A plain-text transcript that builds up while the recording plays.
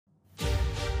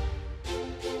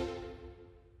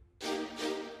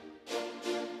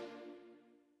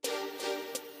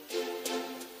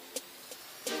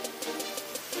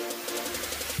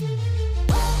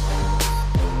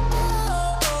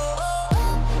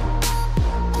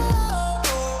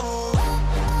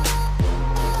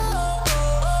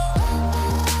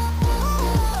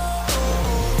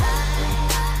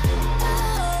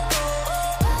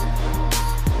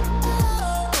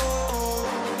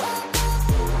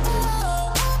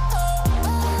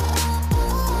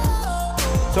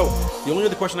So the only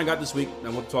other question I got this week I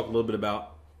want to talk a little bit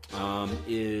about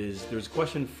is there's a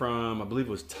question from, I believe it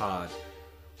was Todd,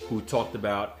 who talked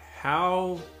about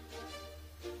how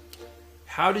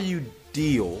do you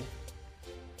deal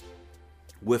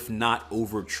with not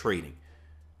over trading?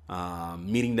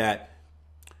 Meaning that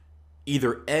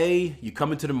either A, you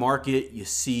come into the market, you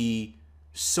see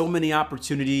so many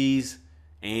opportunities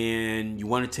and you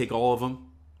want to take all of them.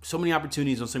 So many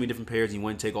opportunities on so many different pairs and you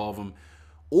want to take all of them.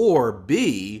 Or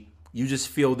B, you just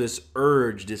feel this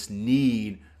urge, this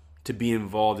need to be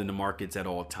involved in the markets at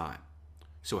all time.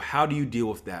 So how do you deal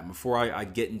with that? Before I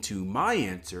get into my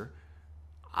answer,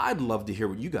 I'd love to hear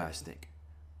what you guys think.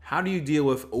 How do you deal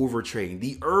with overtrading,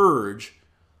 the urge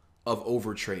of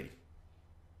overtrading?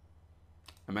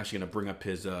 I'm actually going to bring up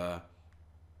his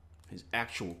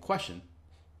actual question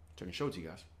so I can show it to you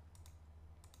guys.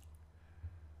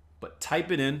 But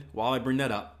type it in while I bring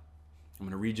that up. I'm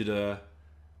going to read you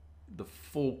the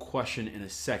full question in a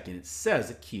second. It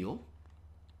says, Akil,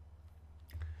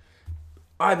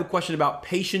 I have a question about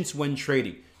patience when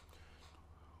trading.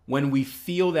 When we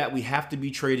feel that we have to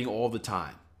be trading all the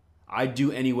time. I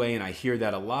do anyway, and I hear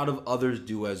that a lot of others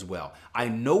do as well. I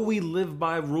know we live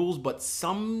by rules, but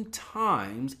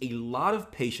sometimes a lot of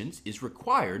patience is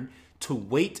required to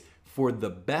wait for the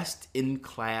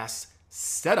best-in-class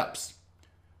setups.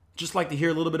 Just like to hear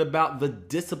a little bit about the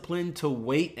discipline to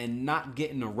wait and not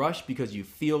get in a rush because you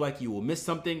feel like you will miss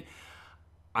something.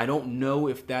 I don't know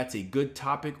if that's a good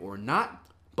topic or not,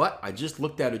 but I just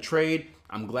looked at a trade.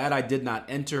 I'm glad I did not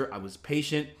enter. I was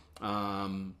patient.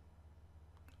 And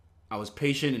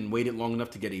waited long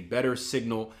enough to get a better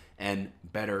signal and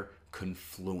better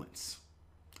confluence.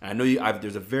 And I know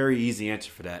there's a very easy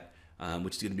answer for that,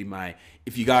 which is going to be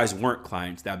if you guys weren't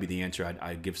clients, that would be the answer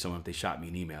I'd give someone if they shot me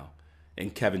an email.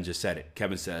 And Kevin just said it.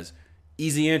 Kevin says,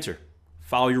 easy answer,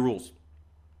 follow your rules.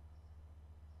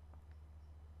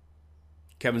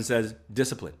 Kevin says,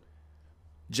 discipline.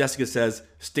 Jessica says,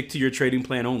 stick to your trading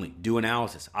plan only. Do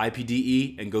analysis,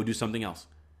 IPDE, and go do something else.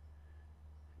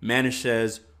 Manish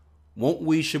says,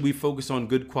 should we focus on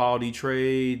good quality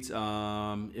trades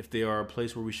if they are a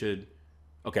place where we should?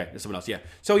 Okay, there's someone else. Yeah.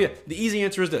 So yeah, the easy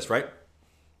answer is this, right?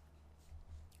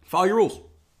 Follow your rules,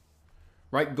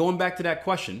 right? Going back to that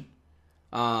question,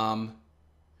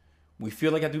 we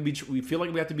feel like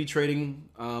we have to be trading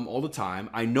all the time.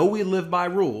 I know we live by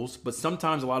rules, but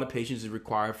sometimes a lot of patience is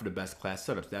required for the best class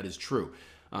setups. That is true.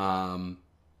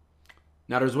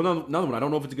 Now, there's another one. I don't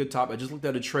know if it's a good topic. I just looked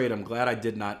at a trade. I'm glad I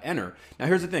did not enter. Now,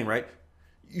 here's the thing, right?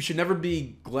 You should never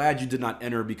be glad you did not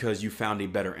enter because you found a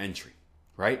better entry,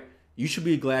 right? You should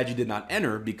be glad you did not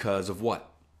enter because of what?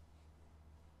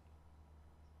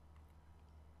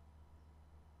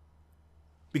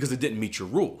 Because it didn't meet your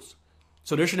rules.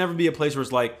 So there should never be a place where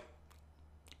it's like,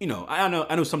 I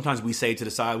know sometimes we say to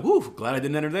the side, whoo, glad I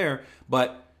didn't enter there.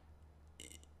 But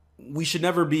we should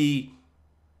never be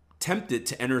tempted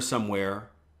to enter somewhere,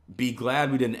 be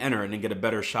glad we didn't enter, and then get a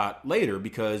better shot later,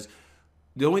 because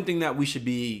the only thing that we should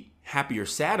be happy or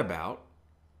sad about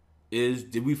is,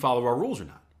 did we follow our rules or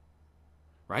not,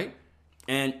 right?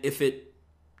 And if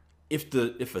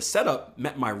a setup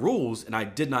met my rules and I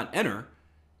did not enter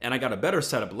and I got a better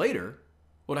setup later,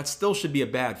 well, that still should be a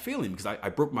bad feeling because I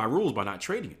broke my rules by not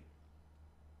trading it.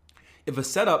 If a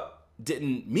setup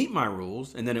didn't meet my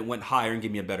rules and then it went higher and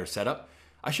gave me a better setup,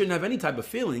 I shouldn't have any type of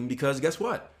feeling because guess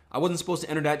what? I wasn't supposed to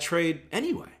enter that trade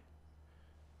anyway.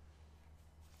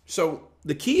 So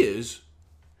the key is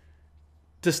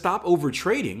to stop over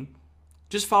trading.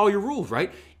 Just follow your rules,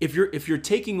 right? If you're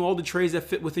taking all the trades that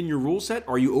fit within your rule set,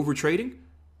 are you over trading?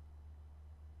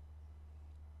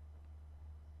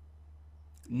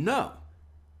 No.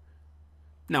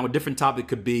 Now, a different topic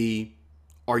could be,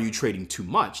 are you trading too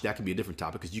much? That could be a different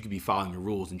topic because you could be following your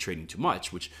rules and trading too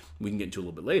much, which we can get into a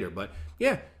little bit later. But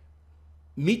yeah,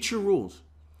 meet your rules.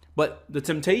 But the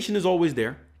temptation is always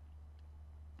there.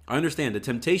 I understand the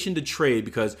temptation to trade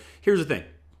because here's the thing.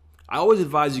 I always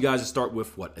advise you guys to start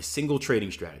with what? A single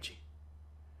trading strategy.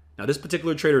 Now, this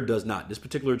particular trader does not. This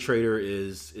particular trader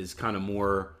is kind of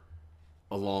more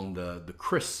along the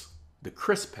Chris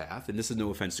path. And this is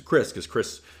no offense to Chris because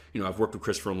Chris, I've worked with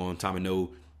Chris for a long time. I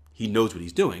know he knows what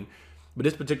he's doing. But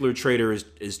this particular trader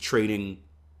is trading.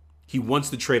 He wants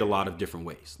to trade a lot of different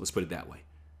ways. Let's put it that way.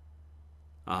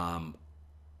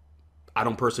 I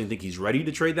don't personally think he's ready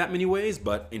to trade that many ways,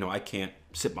 but I can't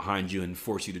sit behind you and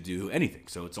force you to do anything.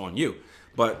 So it's on you.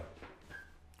 But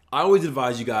I always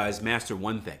advise you guys master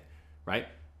one thing, right?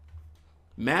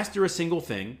 Master a single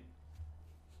thing,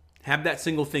 have that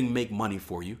single thing make money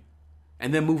for you,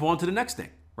 and then move on to the next thing,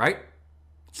 right?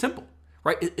 Simple,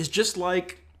 right? It's just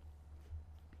like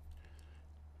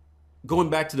going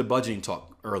back to the budgeting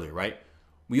talk earlier, right?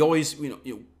 We always,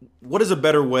 what is a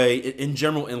better way in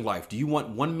general in life? Do you want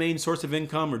one main source of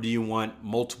income or do you want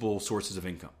multiple sources of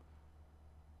income?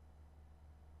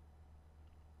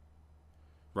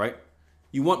 Right?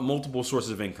 You want multiple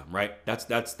sources of income, right?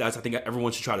 That's I think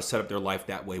everyone should try to set up their life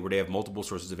that way where they have multiple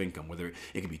sources of income, whether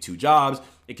it could be two jobs,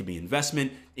 it could be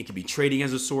investment, it could be trading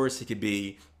as a source, it could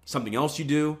be something else you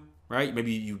do, right?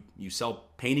 Maybe you sell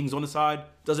paintings on the side.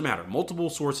 Doesn't matter. Multiple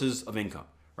sources of income,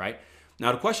 right?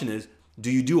 Now the question is, do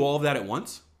you do all of that at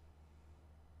once?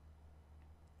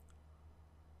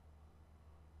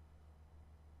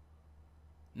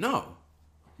 No.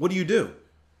 What do you do?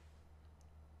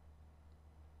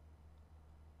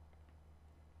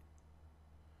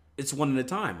 It's one at a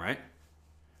time, right?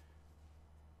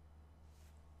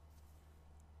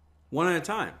 One at a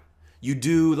time. You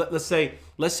do, let's say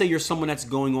you're someone that's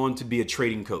going on to be a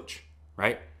trading coach,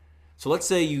 right? So let's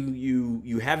say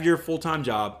you have your full-time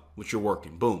job, which you're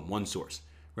working. Boom, one source,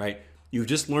 right? You've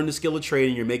just learned the skill of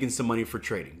trading. You're making some money for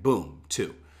trading. Boom,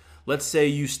 two. Let's say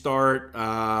you start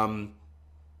a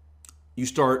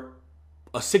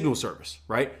signal service,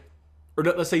 right? Or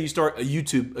let's say you start a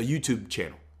YouTube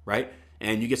channel, right?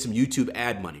 And you get some YouTube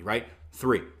ad money, right?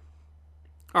 Three.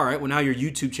 All right, well now your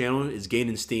YouTube channel is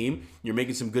gaining steam. You're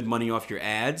making some good money off your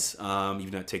ads. Even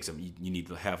though it takes you need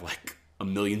to have like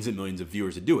millions and millions of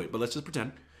viewers to do it. But let's just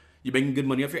pretend you're making good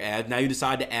money off your ads. Now you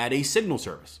decide to add a signal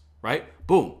service, right?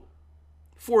 Boom.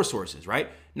 Four sources, right?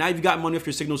 Now you've got money off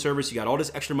your signal service. You got all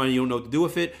this extra money. You don't know what to do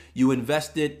with it. You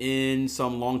invest it in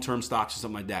some long-term stocks or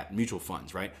something like that, mutual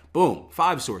funds, right? Boom.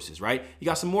 Five sources, right? You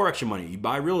got some more extra money. You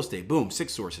buy real estate. Boom.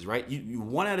 Six sources, right? You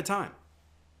one at a time.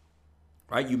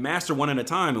 Right? You master one at a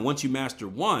time, and once you master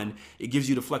one, it gives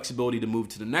you the flexibility to move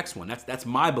to the next one. That's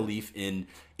my belief in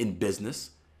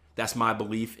business. That's my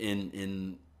belief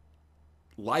in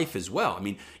life as well. I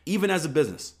mean, even as a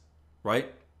business,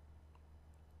 right?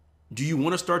 Do you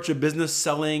want to start your business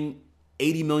selling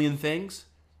 80 million things,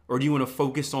 or do you want to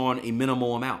focus on a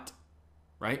minimal amount,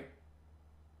 right?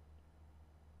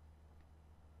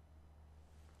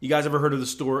 You guys ever heard of the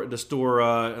store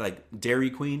like Dairy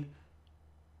Queen?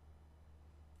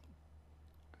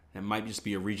 That might just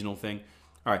be a regional thing.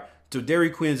 All right. So Dairy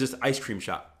Queen is this ice cream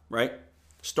shop, right?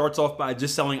 Starts off by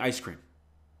just selling ice cream,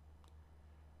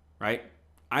 right?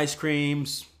 Ice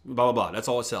creams, blah, blah, blah. That's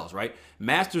all it sells, right?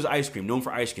 Masters Ice Cream, known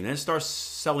for ice cream. Then it starts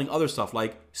selling other stuff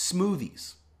like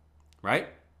smoothies, right?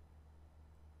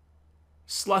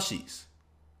 Slushies.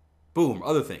 Boom,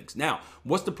 other things. Now,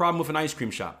 what's the problem with an ice cream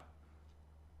shop?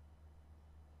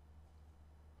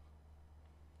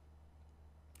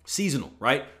 Seasonal,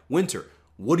 right? Winter.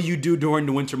 What do you do during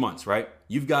the winter months, right?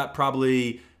 You've got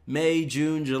probably May,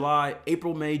 June, July,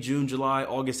 April, May, June, July,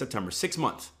 August, September, 6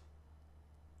 months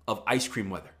of ice cream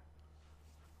weather,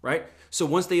 right? So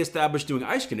once they established doing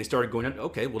ice cream, they started going,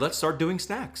 okay, well, let's start doing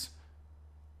snacks.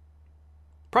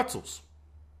 Pretzels,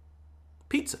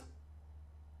 pizza,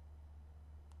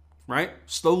 right?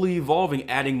 Slowly evolving,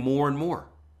 adding more and more.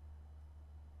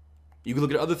 You can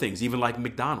look at other things, even like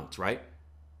McDonald's, right?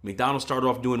 McDonald's started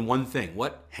off doing one thing.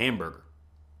 What? Hamburger.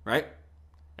 Right?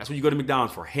 That's what you go to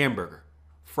McDonald's for. Hamburger.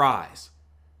 Fries.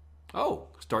 Oh,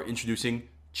 start introducing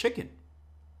chicken.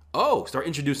 Oh, start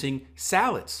introducing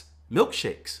salads,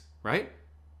 milkshakes, right?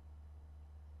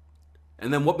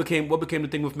 And then what became the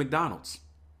thing with McDonald's?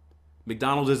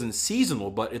 McDonald's isn't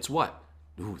seasonal, but it's what?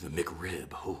 Ooh, the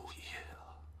McRib. Oh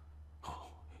yeah. Oh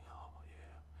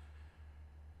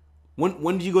yeah.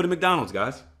 When do you go to McDonald's,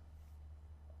 guys?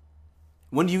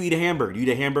 When do you eat a hamburger? Do you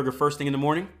eat a hamburger first thing in the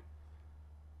morning?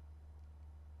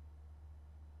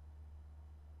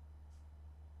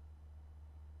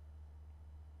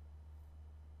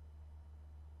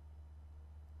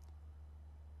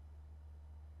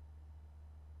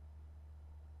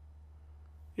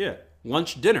 Yeah.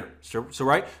 Lunch, dinner. So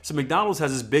right? So McDonald's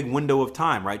has this big window of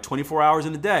time, right? 24 hours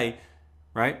in a day,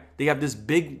 right? They have this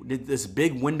big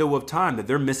window of time that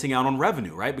they're missing out on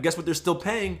revenue, right? But guess what they're still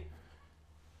paying?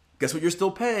 Guess what you're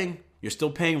still paying? You're still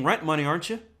paying rent money,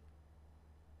 aren't you?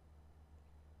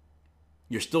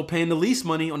 You're still paying the lease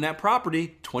money on that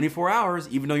property 24 hours,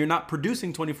 even though you're not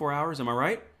producing 24 hours. Am I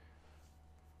right?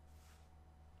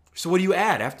 So what do you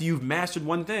add after you've mastered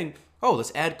one thing? Oh,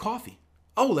 let's add coffee.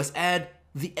 Oh, let's add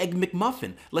the Egg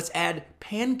McMuffin. Let's add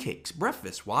pancakes,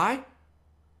 breakfast. Why?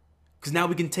 Because now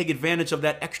we can take advantage of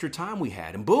that extra time we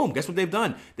had. And boom, guess what they've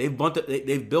done? They've built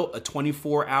a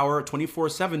 24-hour,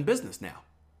 24/7 business now,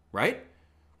 right?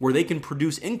 Where they can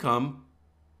produce income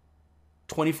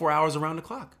 24 hours around the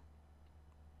clock.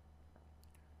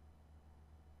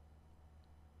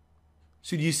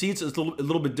 So do you see it's a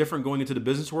little bit different going into the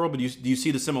business world, but do you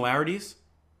see the similarities?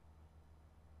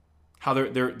 how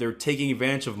they're taking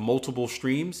advantage of multiple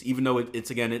streams, even though it's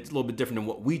a little bit different than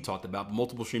what we talked about. But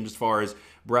multiple streams as far as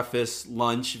breakfast,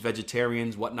 lunch,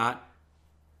 vegetarians, whatnot.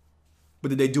 But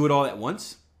did they do it all at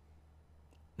once?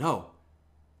 No.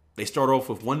 They start off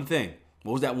with one thing.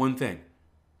 What was that one thing?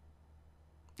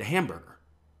 The hamburger.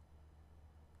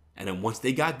 And then once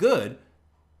they got good,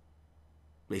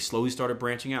 they slowly started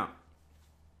branching out.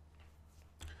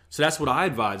 So that's what I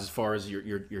advise as far as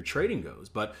your trading goes.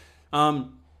 But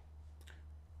one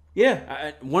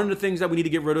of the things that we need to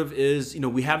get rid of is,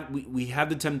 we have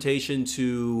the temptation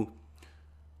to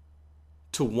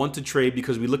want to trade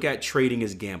because we look at trading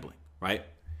as gambling, right?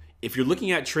 If you're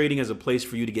looking at trading as a place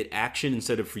for you to get action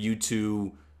instead of for you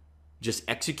to just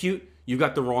execute, you've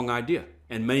got the wrong idea.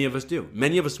 And many of us do.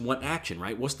 Many of us want action,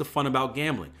 right? What's the fun about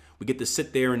gambling? We get to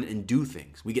sit there and do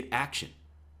things. We get action,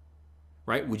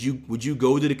 right? Would you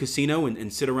go to the casino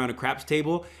and sit around a craps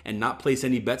table and not place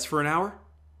any bets for an hour?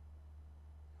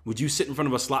 Would you sit in front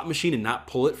of a slot machine and not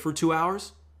pull it for 2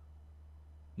 hours?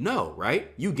 No,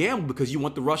 right? You gamble because you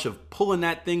want the rush of pulling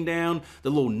that thing down. The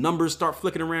little numbers start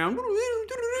flicking around.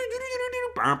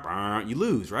 You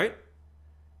lose, right?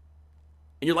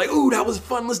 And you're like, ooh, that was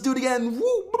fun. Let's do it again.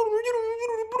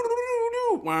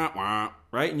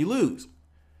 Right? And you lose,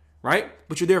 right?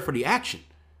 But you're there for the action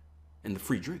and the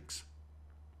free drinks.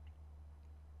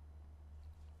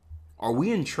 Are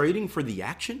we in trading for the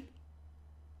action?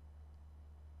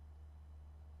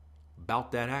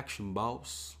 About that action,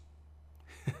 boss.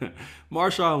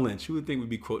 Marshawn Lynch. Who would think we'd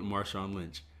be quoting Marshawn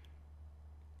Lynch?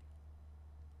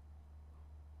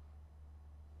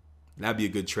 That'd be a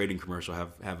good trading commercial.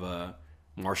 Have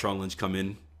Marshawn Lynch come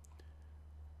in.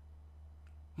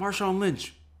 Marshawn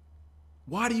Lynch,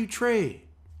 why do you trade?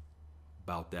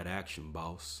 About that action,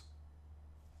 boss.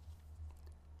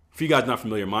 For you guys not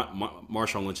familiar,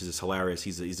 Marshawn Lynch is just hilarious.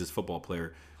 He's this football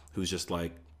player who's just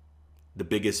like the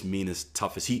biggest, meanest,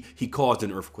 toughest. He caused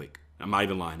an earthquake. I'm not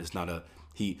even lying. It's not a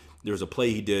there was a play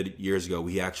he did years ago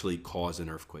where he actually caused an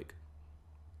earthquake.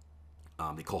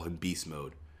 They call him beast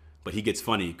mode. But he gets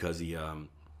funny because he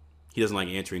doesn't like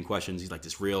answering questions. He's like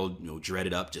this real,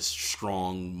 dreaded up, just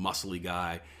strong, muscly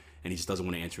guy, and he just doesn't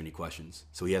want to answer any questions.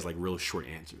 So he has like real short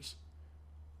answers.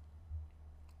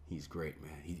 He's great,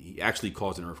 man. He actually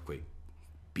caused an earthquake.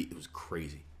 It was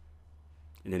crazy.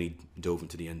 And then he dove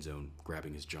into the end zone,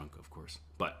 grabbing his junk, of course.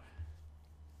 But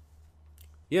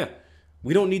yeah,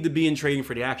 we don't need to be in trading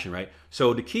for the action, right?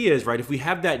 So the key is, right, if we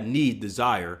have that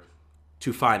desire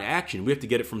to find action, we have to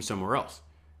get it from somewhere else,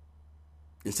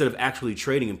 instead of actually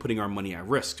trading and putting our money at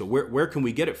risk. So where can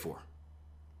we get it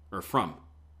from?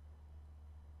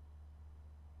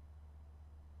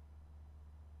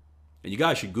 And you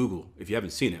guys should Google, if you haven't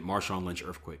seen it, Marshawn Lynch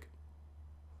earthquake.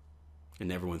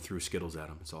 And everyone threw Skittles at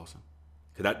him. It's awesome.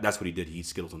 Because that's what he did. He eats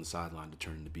Skittles on the sideline to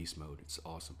turn into beast mode. It's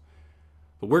awesome.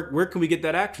 But where can we get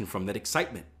that action from, that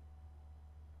excitement?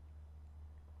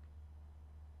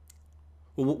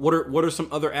 Well, what are some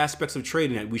other aspects of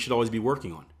trading that we should always be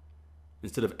working on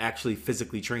instead of actually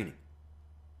physically training?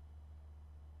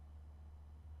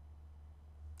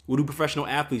 What do professional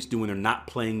athletes do when they're not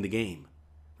playing the game?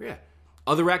 Yeah.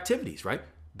 Other activities, right?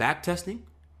 Back testing,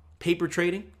 paper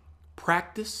trading,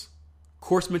 practice,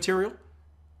 course material.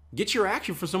 Get your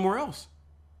action from somewhere else.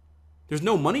 There's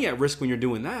no money at risk when you're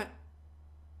doing that.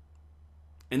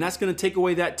 And that's going to take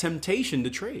away that temptation to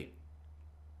trade.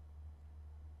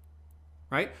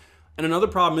 Right? And another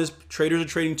problem is traders are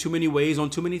trading too many ways on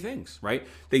too many things, right?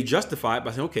 They justify it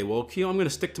by saying, okay, well, I'm going to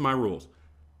stick to my rules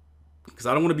because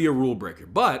I don't want to be a rule breaker.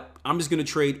 But I'm just going to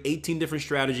trade 18 different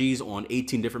strategies on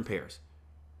 18 different pairs.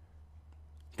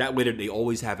 That way they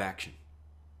always have action.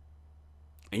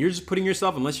 And you're just putting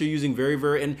yourself, unless you're using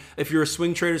and if you're a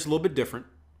swing trader, it's a little bit different.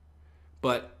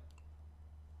 But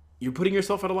you're putting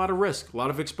yourself at a lot of risk, a lot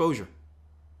of exposure.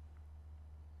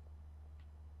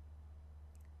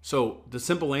 So the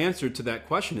simple answer to that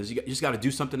question is you just got to do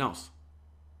something else.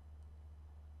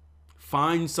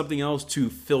 Find something else to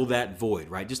fill that void,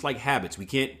 right? Just like habits. We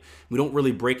don't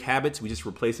really break habits. We just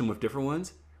replace them with different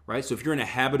ones, right? So if you're in a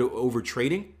habit of over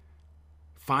trading,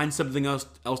 find something else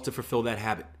to fulfill that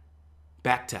habit.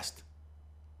 Backtest.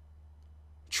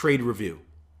 Trade review.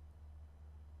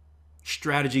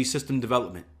 Strategy system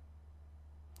development.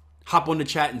 Hop on the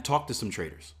chat and talk to some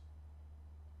traders.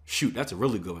 Shoot, that's a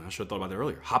really good one. I should have thought about that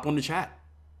earlier. Hop on the chat.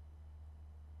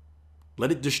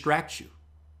 Let it distract you.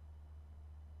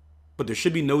 But there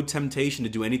should be no temptation to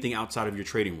do anything outside of your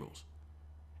trading rules.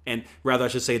 And rather, I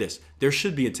should say this. There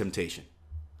should be a temptation.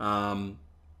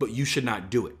 But you should not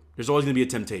do it. There's always going to be a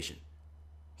temptation.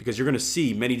 Because you're going to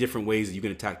see many different ways that you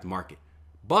can attack the market.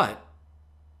 But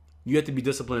You have to be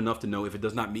disciplined enough to know if it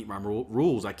does not meet my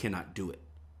rules, I cannot do it,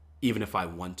 even if I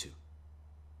want to.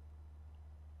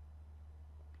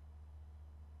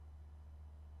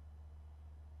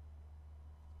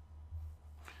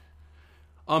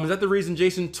 Is that the reason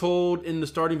Jason told in the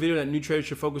starting video that new traders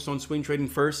should focus on swing trading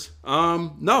first?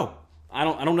 No, I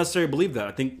don't necessarily believe that.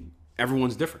 I think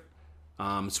everyone's different.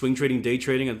 Swing trading, day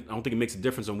trading, I don't think it makes a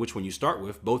difference on which one you start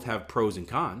with. Both have pros and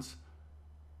cons.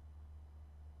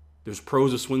 There's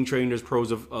pros of swing trading, there's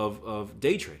pros of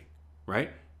day trading,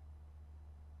 right?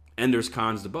 And there's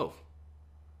cons to both.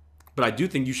 But I do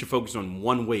think you should focus on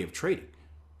one way of trading.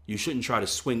 You shouldn't try to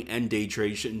swing and day trade.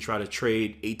 You shouldn't try to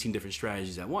trade 18 different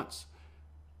strategies at once.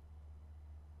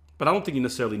 But I don't think you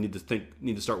necessarily need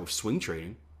to start with swing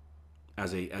trading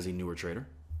as a newer trader.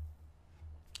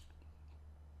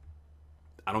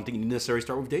 I don't think you necessarily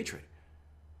start with day trading,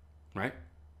 right?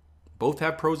 Both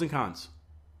have pros and cons.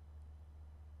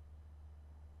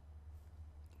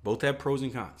 Both have pros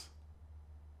and cons.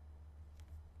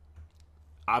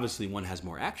 Obviously, one has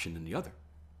more action than the other,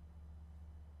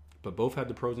 but both have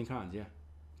the pros and cons, yeah.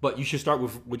 But you should start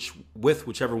with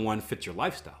whichever one fits your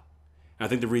lifestyle. And I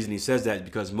think the reason he says that is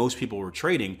because most people who are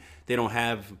trading, they don't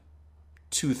have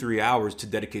 2-3 hours to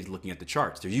dedicate to looking at the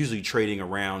charts. They're usually trading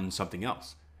around something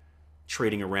else,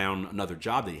 trading around another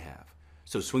job they have.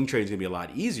 So swing trading is going to be a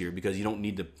lot easier because you don't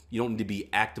need to be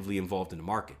actively involved in the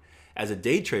market. As a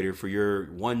day trader for your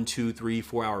 1, 2, 3,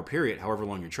 4 hour period, however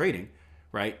long you're trading,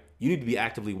 right? You need to be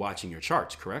actively watching your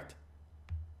charts, correct?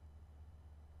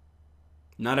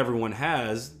 Not everyone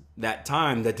has that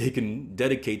time that they can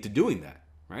dedicate to doing that,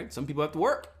 right? Some people have to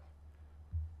work.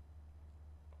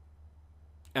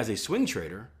 As a swing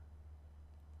trader,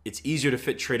 it's easier to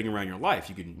fit trading around your life.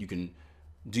 You can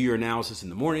do your analysis in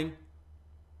the morning,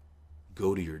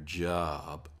 go to your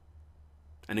job,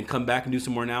 and then come back and do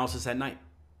some more analysis at night.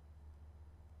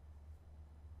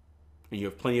 And you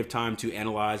have plenty of time to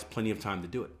analyze, plenty of time to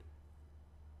do it.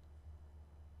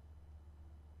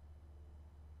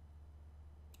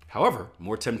 However,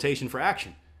 more temptation for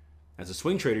action. As a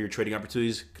swing trader, your trading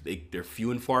opportunities, they're few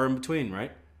and far in between,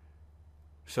 right?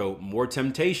 So more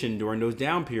temptation during those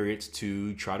down periods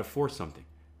to try to force something.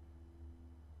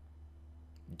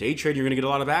 Day trading, you're going to get a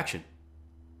lot of action.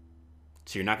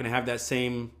 So you're not going to have that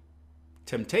same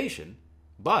temptation,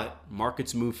 but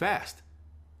markets move fast.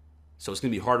 So it's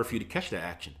going to be harder for you to catch that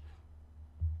action.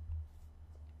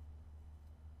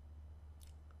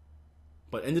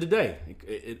 But end of the day,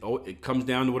 it comes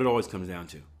down to what it always comes down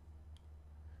to.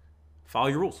 Follow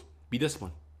your rules. Be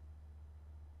disciplined.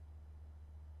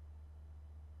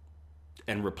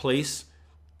 And replace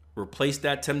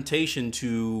that temptation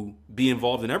to be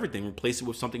involved in everything. Replace it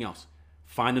with something else.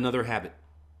 Find another habit.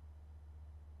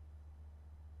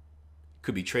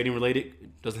 Could be trading related.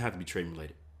 It doesn't have to be trading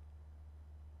related.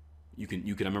 You can.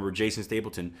 I remember Jason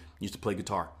Stapleton used to play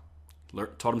guitar.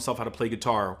 Taught himself how to play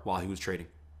guitar while he was trading.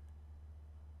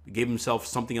 He gave himself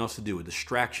something else to do, a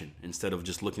distraction, instead of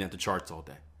just looking at the charts all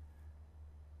day.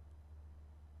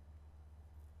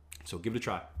 So give it a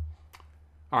try.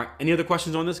 All right, any other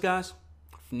questions on this, guys?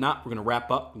 If not, we're going to wrap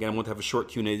up. Again, I want to have a short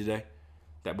Q&A today.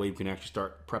 That way we can actually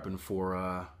start prepping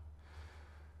for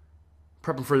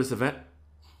this event.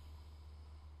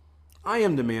 I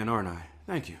am the man, aren't I?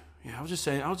 Thank you. Yeah, I was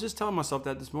just telling myself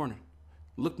that this morning.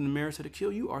 Looked in the mirror and said,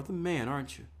 Akil, you are the man,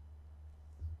 aren't you?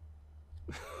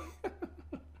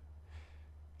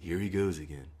 Here he goes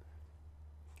again.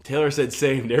 Taylor said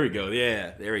same. There we go.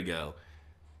 Yeah, there we go.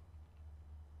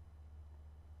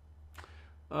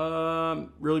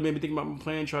 Really made me think about my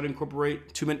plan. Try to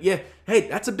incorporate 2 minutes. Yeah, hey,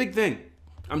 that's a big thing.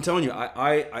 I'm telling you,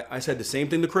 I said the same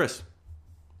thing to Chris.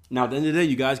 Now, at the end of the day,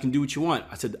 you guys can do what you want.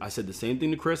 I said the same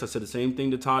thing to Chris. I said the same thing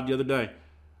to Todd the other day.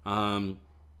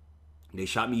 They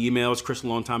shot me emails, Chris a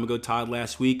long time ago, Todd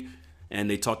last week, and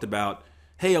they talked about,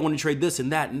 hey, I want to trade this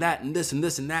and that and that and this and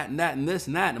this and that and that and this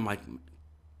and that. And I'm like,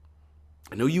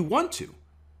 I know you want to.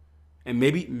 And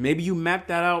maybe you map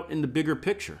that out in the bigger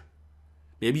picture.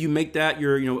 Maybe you make that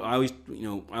your, I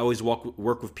always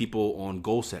work with people on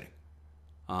goal setting.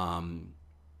 And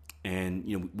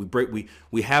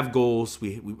we have goals.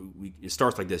 It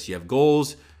starts like this. You have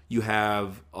goals, you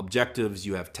have objectives,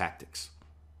 you have tactics.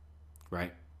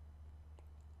 Right?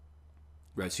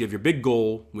 Right. So you have your big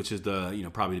goal, which is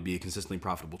probably to be a consistently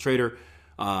profitable trader.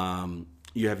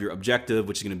 You have your objective,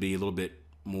 which is going to be a little bit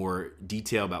more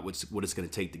detail about what it's going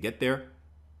to take to get there.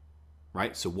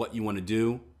 Right? So what you want to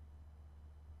do,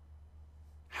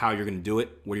 how you're going to do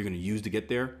it, what you're going to use to get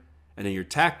there. And then your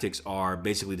tactics are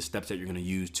basically the steps that you're going to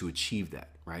use to achieve that,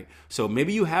 right? So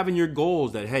maybe you have in your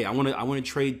goals that, hey, I want to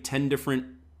trade 10 different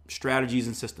strategies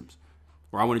and systems.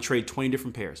 or I want to trade 20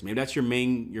 different pairs. Maybe that's your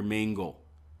main goal.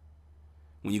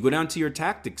 When you go down to your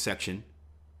tactics section,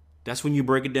 that's when you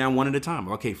break it down one at a time.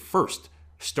 Okay, first,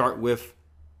 start with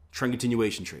trend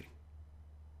continuation trading.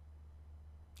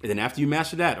 And then after you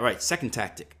master that, all right, second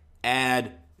tactic,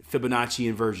 add Fibonacci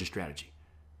inversion strategy.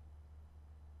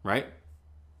 Right?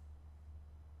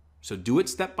 So do it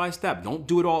step by step. Don't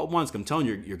do it all at once. I'm telling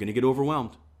you, you're going to get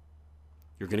overwhelmed.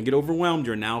 You're going to get overwhelmed.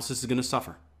 Your analysis is going to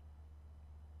suffer.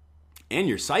 And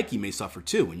your psyche may suffer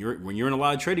too. When you're in a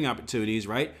lot of trading opportunities,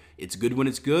 right? It's good when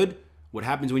it's good. What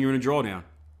happens when you're in a drawdown?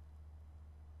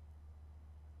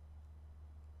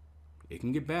 It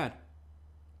can get bad.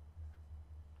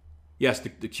 Yes, the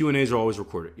Q&As are always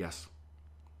recorded. Yes.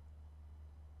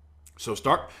 So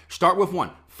start with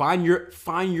one. Find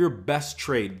your best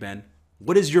trade, Ben.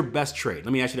 What is your best trade?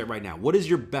 Let me ask you that right now. What is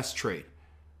your best trade?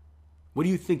 What do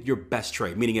you think your best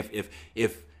trade? Meaning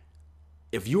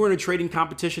if you were in a trading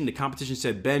competition, the competition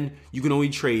said, Ben, you can only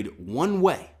trade one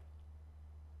way.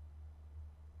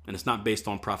 And it's not based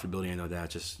on profitability. I know that.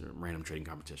 It's just a random trading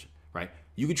competition, right?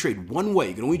 You can trade one way.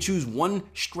 You can only choose one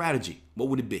strategy. What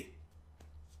would it be?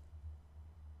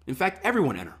 In fact,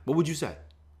 everyone enter. What would you say?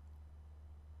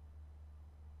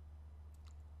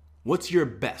 What's your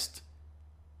best?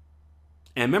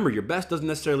 And remember, your best doesn't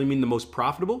necessarily mean the most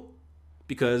profitable,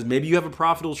 because maybe you have a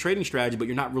profitable trading strategy, but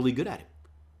you're not really good at it.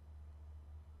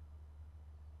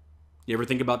 You ever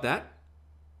think about that?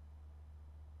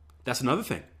 That's another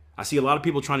thing. I see a lot of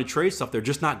people trying to trade stuff they're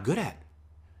just not good at.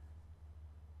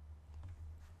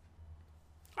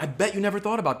 I bet you never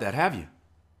thought about that, have you?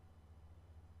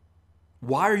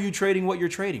 Why are you trading what you're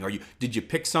trading? Did you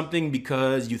pick something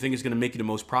because you think it's going to make you the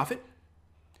most profit?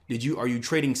 Are you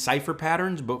trading cipher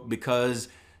patterns because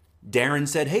Darren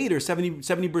said, hey, they're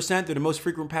 70%, they're the most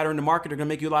frequent pattern in the market, they're going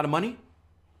to make you a lot of money?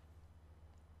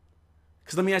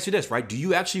 Because let me ask you this, right? Do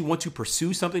you actually want to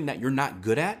pursue something that you're not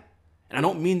good at? And I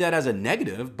don't mean that as a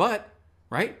negative, but,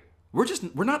 right?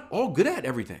 We're not all good at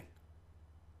everything.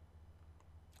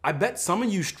 I bet some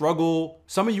of you struggle.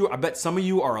 I bet some of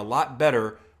you are a lot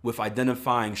better with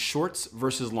identifying shorts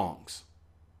versus longs.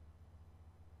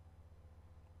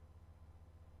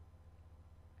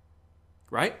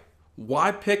 Right?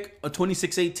 Why pick a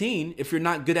 2618 if you're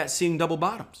not good at seeing double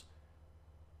bottoms?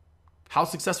 How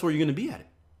successful are you going to be at it?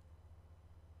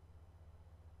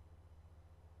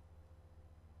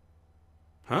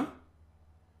 Huh?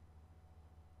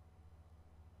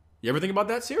 You ever think about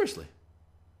that seriously?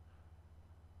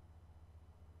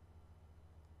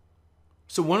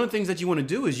 So one of the things that you want to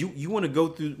do is you want to go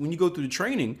through, when you go through the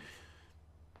training,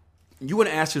 you want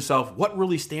to ask yourself, what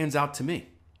really stands out to me?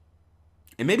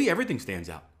 And maybe everything stands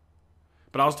out.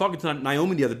 But I was talking to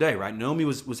Naomi the other day, right? Naomi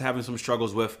was having some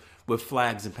struggles with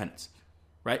flags and pennants,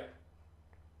 right?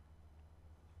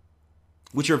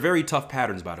 Which are very tough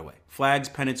patterns, by the way. Flags,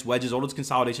 pennants, wedges, all those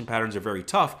consolidation patterns are very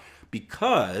tough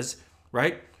because,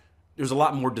 right, there's a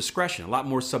lot more discretion, a lot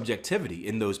more subjectivity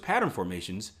in those pattern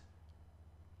formations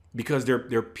because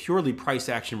they're purely price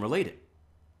action related.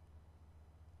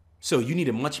 So you need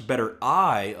a much better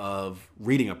eye of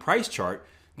reading a price chart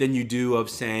than you do of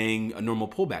saying a normal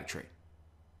pullback trade.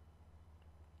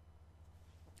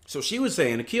 So she was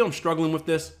saying, Akil, I'm struggling with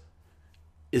this.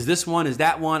 Is this one? Is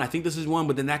that one? I think this is one,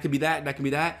 but then that could be that, that could be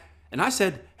that. And I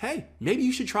said, hey, maybe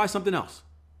you should try something else.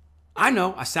 I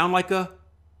know I sound like a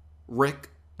Rick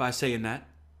by saying that,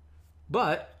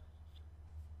 but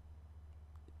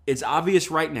it's obvious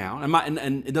right now.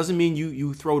 And it doesn't mean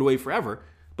you throw it away forever,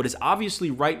 but it's obvious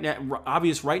right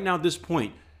now at this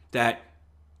point that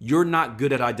you're not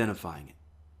good at identifying it.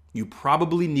 You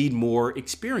probably need more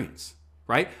experience,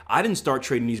 right? I didn't start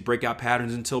trading these breakout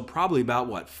patterns until probably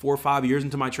about 4 or 5 years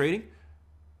into my trading.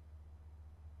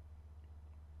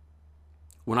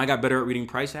 When I got better at reading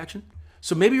price action.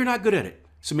 So maybe you're not good at it.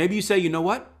 So maybe you say, you know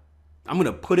what? I'm going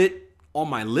to put it on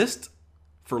my list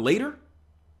for later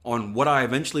on what I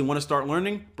eventually want to start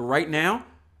learning. But right now,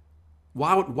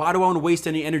 why do I want to waste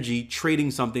any energy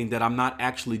trading something that I'm not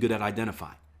actually good at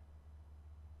identifying?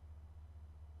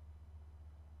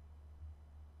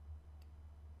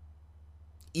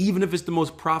 Even if it's the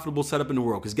most profitable setup in the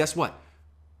world. Because guess what?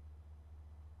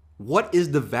 What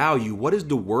is the value? What is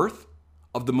the worth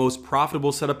of the most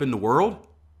profitable setup in the world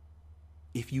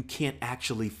if you can't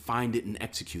actually find it and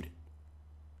execute it?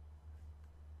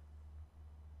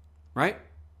 Right?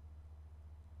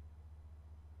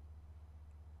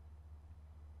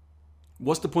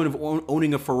 What's the point of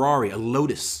owning a Ferrari, a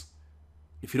Lotus,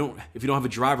 if you don't have a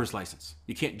driver's license?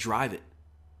 You can't drive it.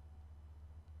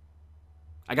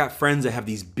 I got friends that have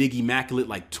these big immaculate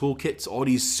toolkits, all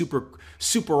these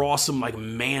super awesome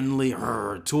manly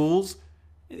tools,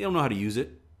 and they don't know how to use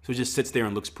it. So it just sits there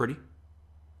and looks pretty.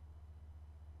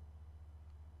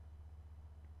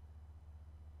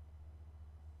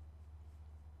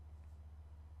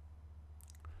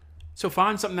 So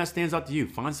find something that stands out to you.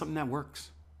 Find something that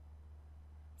works.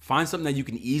 Find something that you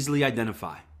can easily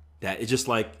identify. That is just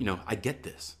like, I get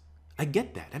this. I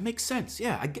get that. That makes sense.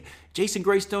 Yeah, I get Jason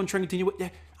Greystone trying to continue.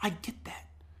 I get that.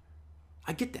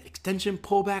 I get that. Extension,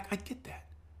 pullback, I get that.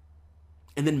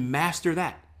 And then master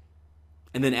that.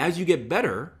 And then as you get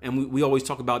better, and we always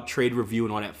talk about trade review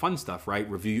and all that fun stuff, right?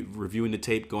 Reviewing the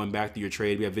tape, going back to your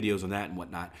trade. We have videos on that and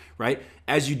whatnot, right?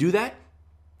 As you do that,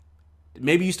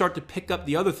 maybe you start to pick up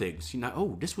the other things.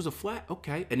 Oh, this was a flat.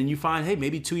 Okay. And then you find, hey,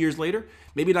 maybe 2 years later,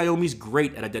 maybe Naomi's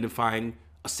great at identifying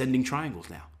ascending triangles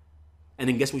now. And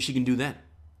then guess what she can do then?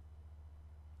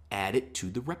 Add it to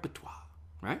the repertoire,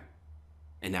 right?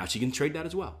 And now she can trade that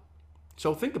as well.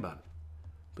 So think about it.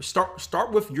 But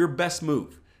start with your best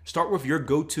move. Start with your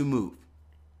go-to move.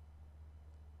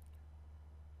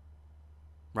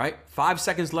 Right? 5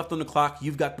 seconds left on the clock.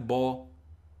 You've got the ball.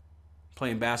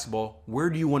 Playing basketball. Where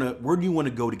do you want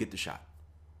to go to get the shot?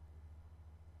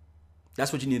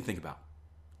 That's what you need to think about.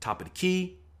 Top of the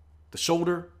key, the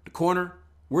shoulder, the corner.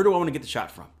 Where do I want to get the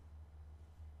shot from?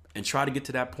 And try to get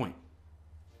to that point.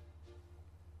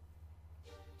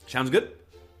 Sounds good?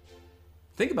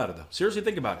 Think about it though. Seriously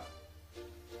think about it.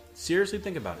 Seriously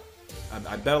think about it.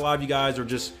 I bet a lot of you guys are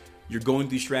you're going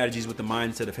through strategies with the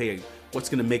mindset of, hey, what's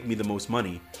going to make me the most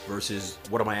money versus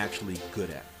what am I actually good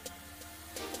at?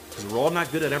 Because we're all not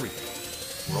good at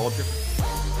everything. We're all different.